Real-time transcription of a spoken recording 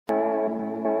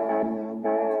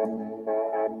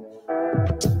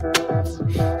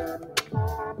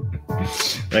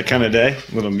That kind of day,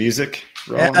 a little music.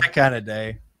 Yeah, that kind of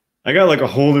day. I got like a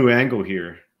whole new angle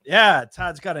here. Yeah,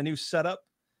 Todd's got a new setup.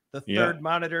 The third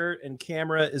monitor and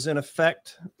camera is in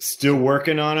effect. Still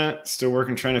working on it. Still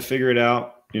working, trying to figure it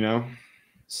out, you know.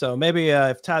 So maybe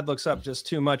if Todd looks up just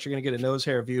too much, you're going to get a nose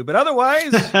hair view. But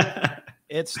otherwise,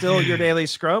 it's still your daily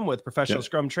Scrum with professional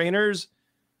Scrum trainers,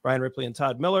 Brian Ripley and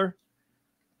Todd Miller.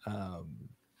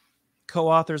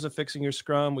 Co-authors of Fixing Your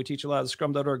Scrum. We teach a lot of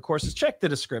Scrum.org courses. Check the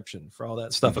description for all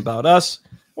that stuff about us.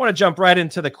 I want to jump right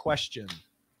into the question.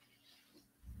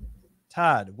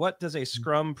 Todd, what does a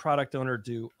Scrum product owner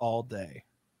do all day?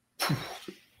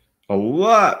 A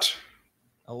lot.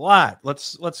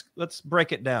 Let's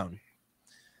break it down.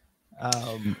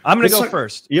 I'm going to go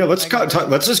first. Yeah, let's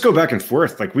just go back and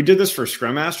forth. Like we did this for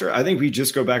Scrum Master. I think we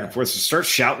just go back and forth to start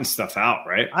shouting stuff out,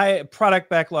 right? Product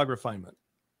backlog refinement.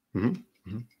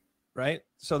 Mm-hmm. Right.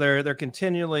 So they're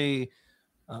continually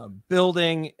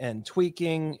building and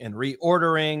tweaking and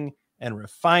reordering and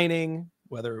refining,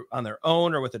 whether on their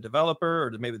own or with a developer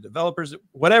or maybe the developers,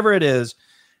 whatever it is,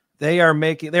 they are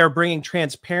bringing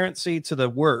transparency to the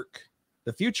work,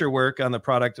 the future work on the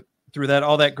product through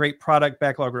all that great product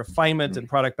backlog refinement and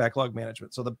product backlog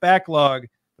management. So the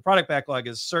product backlog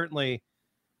is certainly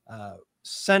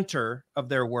center of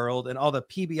their world and all the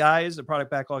PBIs, the product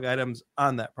backlog items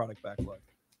on that product backlog.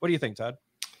 What do you think, Todd?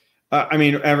 I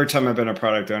mean, every time I've been a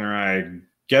product owner, I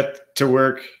get to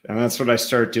work and that's what I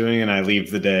start doing and I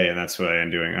leave the day and that's what I am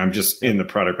doing. I'm just in the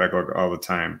product backlog all the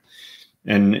time.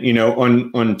 And, you know,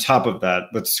 on top of that,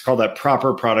 let's call that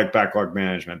proper product backlog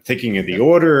management, thinking of the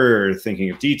order,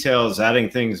 thinking of details, adding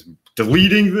things,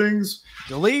 deleting things.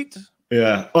 Delete.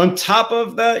 Yeah. On top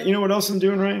of that, you know what else I'm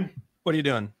doing, Ryan? What are you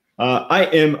doing? I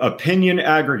am opinion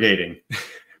aggregating.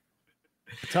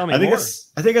 Tell me I think more.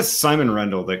 I think it's Simon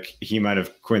Rendell that he might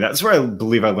have coined that. That's where I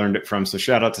believe I learned it from. So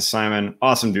shout out to Simon,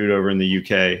 awesome dude over in the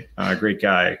UK, great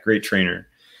guy, great trainer.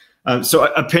 So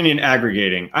opinion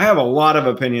aggregating. I have a lot of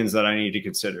opinions that I need to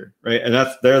consider, right? And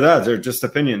they're just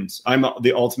opinions. I'm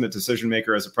the ultimate decision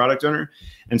maker as a product owner,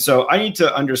 and so I need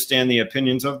to understand the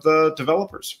opinions of the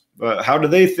developers. How do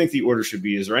they think the order should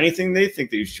be? Is there anything they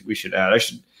think we should add?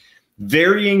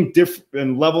 Varying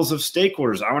different levels of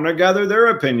stakeholders. I want to gather their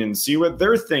opinions, see what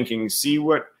they're thinking, see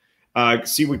what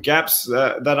gaps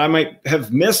that I might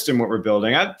have missed in what we're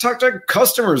building. I talk to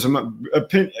customers. I'm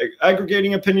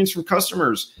aggregating opinions from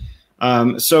customers.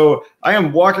 So I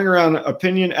am walking around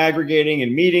opinion aggregating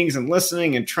in meetings and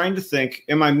listening and trying to think,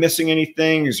 am I missing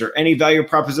anything? Is there any value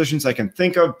propositions I can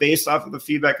think of based off of the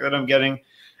feedback that I'm getting?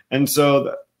 And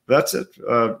so that's it.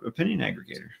 Opinion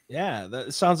aggregator. Yeah,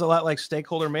 that sounds a lot like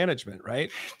stakeholder management, right?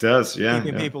 It does, yeah.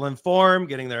 Keeping people informed,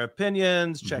 getting their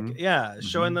opinions,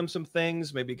 showing them some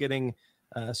things, maybe getting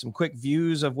some quick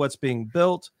views of what's being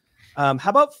built. How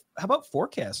about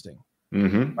forecasting?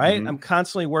 Right? I'm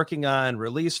constantly working on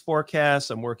release forecasts.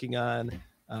 I'm working on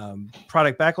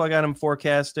product backlog item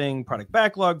forecasting, product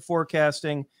backlog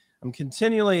forecasting. I'm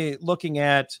continually looking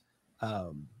at.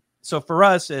 So for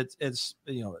us, it's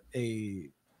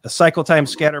a cycle time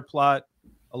scatter plot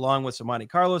along with some Monte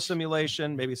Carlo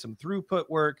simulation, maybe some throughput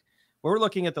work, where we're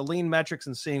looking at the lean metrics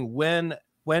and seeing when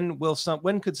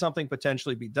could something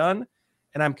potentially be done.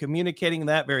 And I'm communicating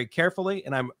that very carefully,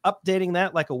 and I'm updating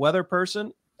that like a weather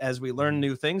person as we learn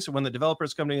new things. So when the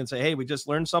developers come to me and say, hey, we just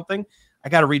learned something, I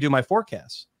got to redo my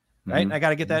forecasts, right? And I got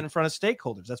to get that in front of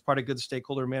stakeholders. That's part of good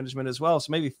stakeholder management as well.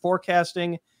 So maybe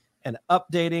forecasting and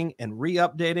updating and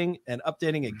re-updating and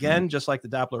updating again, just like the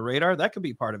Doppler radar. That could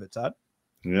be part of it, Todd.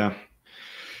 Yeah.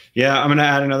 I'm going to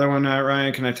add another one,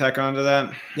 Ryan. Can I tack on to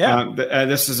that? Yeah.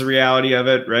 This is the reality of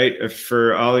it, right? If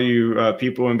for all of you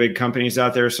people in big companies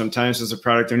out there, sometimes as a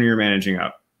product owner, you're managing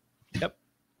up. Yep.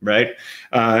 Right.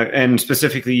 And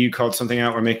specifically, you called something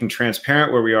out. We're making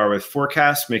transparent where we are with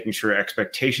forecasts, making sure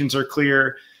expectations are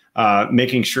clear,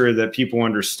 making sure that people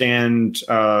understand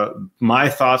my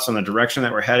thoughts on the direction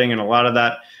that we're heading. And a lot of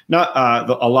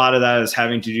that is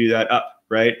having to do that up,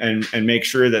 right? And make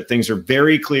sure that things are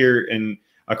very clear and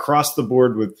across the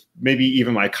board with maybe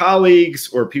even my colleagues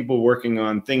or people working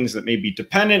on things that may be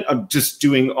dependent of just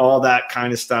doing all that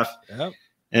kind of stuff. Yep.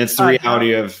 And it's the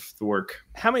reality of the work.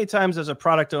 How many times as a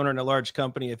product owner in a large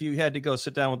company, if you had to go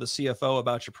sit down with the CFO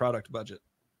about your product budget,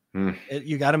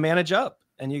 you got to manage up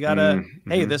and you got to,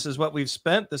 hey, this is what we've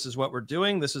spent. This is what we're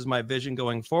doing. This is my vision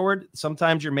going forward.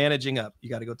 Sometimes you're managing up. You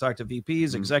got to go talk to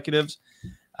VPs, executives.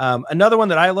 Another one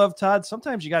that I love, Todd,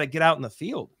 sometimes you got to get out in the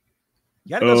field. You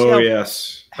got to go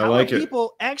see how are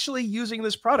people actually using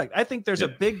this product. I think there's a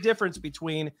big difference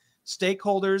between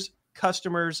stakeholders,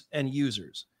 customers, and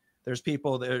users. There's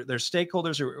people, there's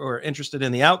stakeholders who are interested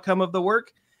in the outcome of the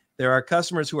work. There are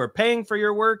customers who are paying for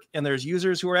your work, and there's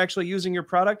users who are actually using your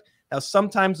product. Now,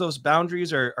 sometimes those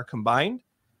boundaries are combined,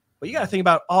 but you got to think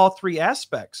about all three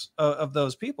aspects of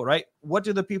those people, right? What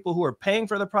do the people who are paying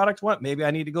for the product want? Maybe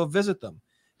I need to go visit them.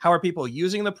 How are people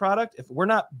using the product? If we're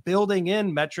not building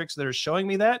in metrics that are showing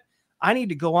me that, I need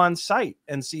to go on site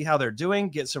and see how they're doing,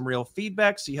 get some real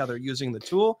feedback, see how they're using the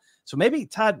tool. So maybe,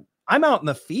 Todd, I'm out in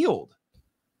the field.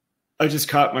 I just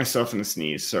caught myself in a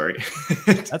sneeze. Sorry.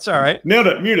 That's all right. Nailed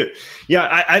it. Mute it.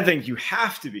 Yeah, I think you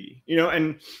have to be,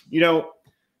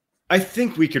 I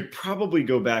think we could probably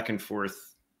go back and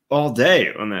forth all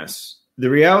day on this.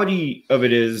 The reality of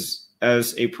it is,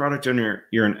 as a product owner,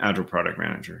 you're an agile product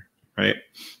manager, right?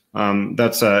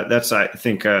 That's I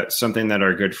think something that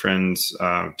our good friends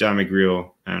Don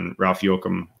McGreal and Ralph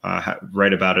Yoakum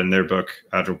write about in their book.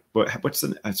 Agile,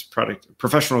 it's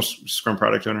professional Scrum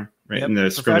product owner, right? Yep. In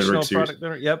the Scrum Professional product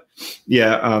owner. Yep.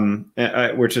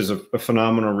 Yeah, which is a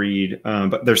phenomenal read.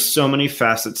 But there's so many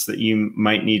facets that you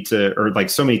might need to, or like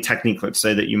so many techniques, let's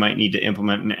say, that you might need to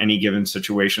implement in any given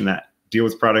situation that deal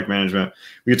with product management.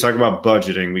 We could talk about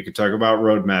budgeting. We could talk about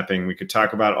road mapping. We could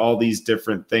talk about all these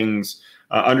different things.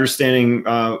 Understanding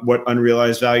what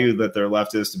unrealized value that there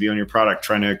left is to be on your product,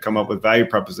 trying to come up with value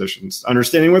propositions,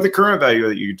 understanding what the current value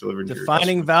that you deliver.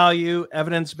 Defining value,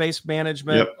 evidence-based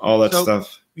management. Yep, all that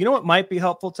stuff. You know what might be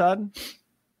helpful, Todd?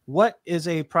 What is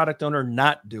a product owner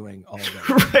not doing all day?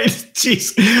 Right.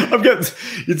 Jeez.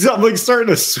 I'm like starting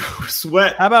to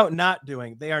sweat. How about not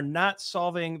doing? They are not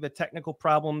solving the technical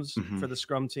problems for the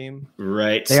Scrum team.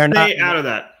 Right. They are Stay out of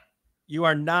that. You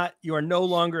are no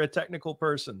longer a technical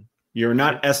person. You're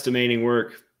not estimating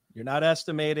work. You're not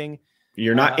estimating.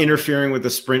 You're not interfering with the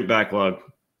sprint backlog.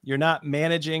 You're not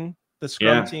managing the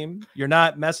Scrum team. You're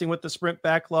not messing with the sprint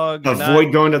backlog.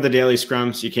 Avoid going to the daily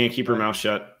Scrums. You can't keep your mouth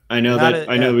shut. I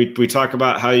know we talk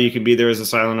about how you can be there as a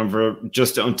silent observer.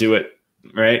 Just don't do it.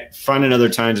 Right. Find another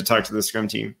time to talk to the Scrum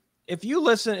team. If you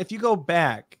go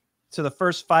back to the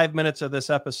first 5 minutes of this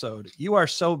episode, you are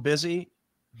so busy.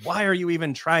 Why are you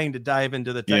even trying to dive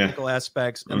into the technical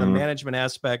aspects and the management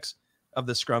aspects of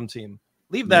the Scrum team?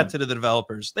 Leave that to the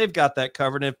developers. They've got that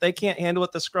covered. And if they can't handle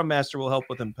it, the Scrum Master will help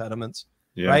with impediments,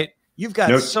 right? You've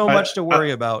got so much to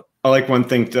worry about. I like one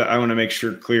thing that I want to make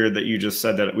sure clear that you just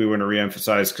said that we want to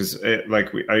reemphasize, because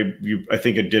I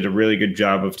think it did a really good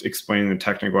job of explaining the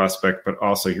technical aspect, but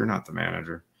also you're not the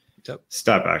manager. Yep.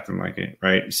 Stop acting like it,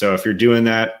 right? So if you're doing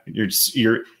that,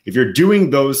 if you're doing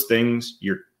those things,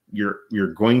 you're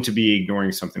going to be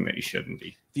ignoring something that you shouldn't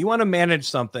be. If you want to manage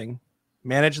something,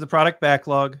 manage the product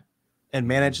backlog and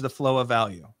manage the flow of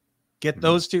value. Get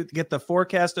those two, get the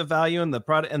forecast of value and the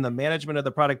product and the management of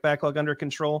the product backlog under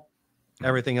control.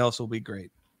 Everything else will be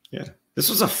great. Yeah. This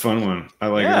was a fun one. I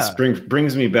like it. This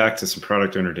brings me back to some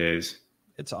product owner days.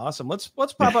 It's awesome. Let's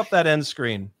pop up that end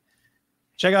screen.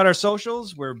 Check out our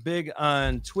socials. We're big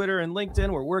on Twitter and LinkedIn.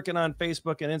 We're working on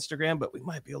Facebook and Instagram, but we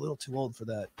might be a little too old for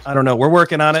that. I don't know. We're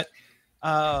working on it.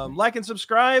 Like and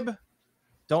subscribe.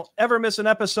 Don't ever miss an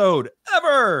episode,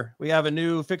 ever. We have a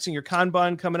new Fixing Your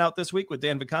Kanban coming out this week with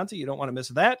Dan Vicanti. You don't want to miss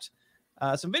that.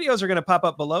 Some videos are going to pop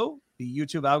up below. The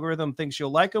YouTube algorithm thinks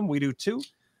you'll like them. We do too.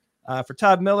 For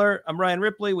Todd Miller, I'm Ryan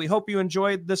Ripley. We hope you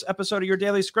enjoyed this episode of Your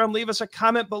Daily Scrum. Leave us a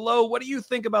comment below. What do you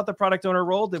think about the product owner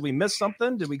role? Did we miss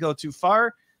something? Did we go too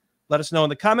far? Let us know in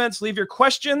the comments. Leave your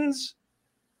questions.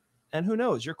 And who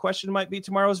knows? Your question might be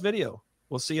tomorrow's video.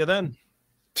 We'll see you then.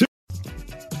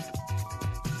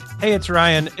 Hey, it's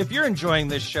Ryan. If you're enjoying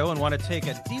this show and want to take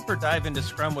a deeper dive into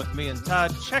Scrum with me and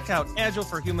Todd, check out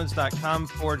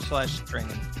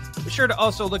agileforhumans.com/training. Be sure to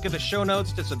also look at the show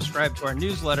notes to subscribe to our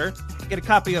newsletter, get a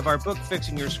copy of our book,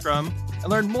 Fixing Your Scrum,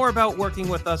 and learn more about working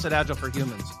with us at Agile for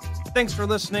Humans. Thanks for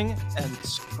listening, and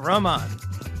Scrum on.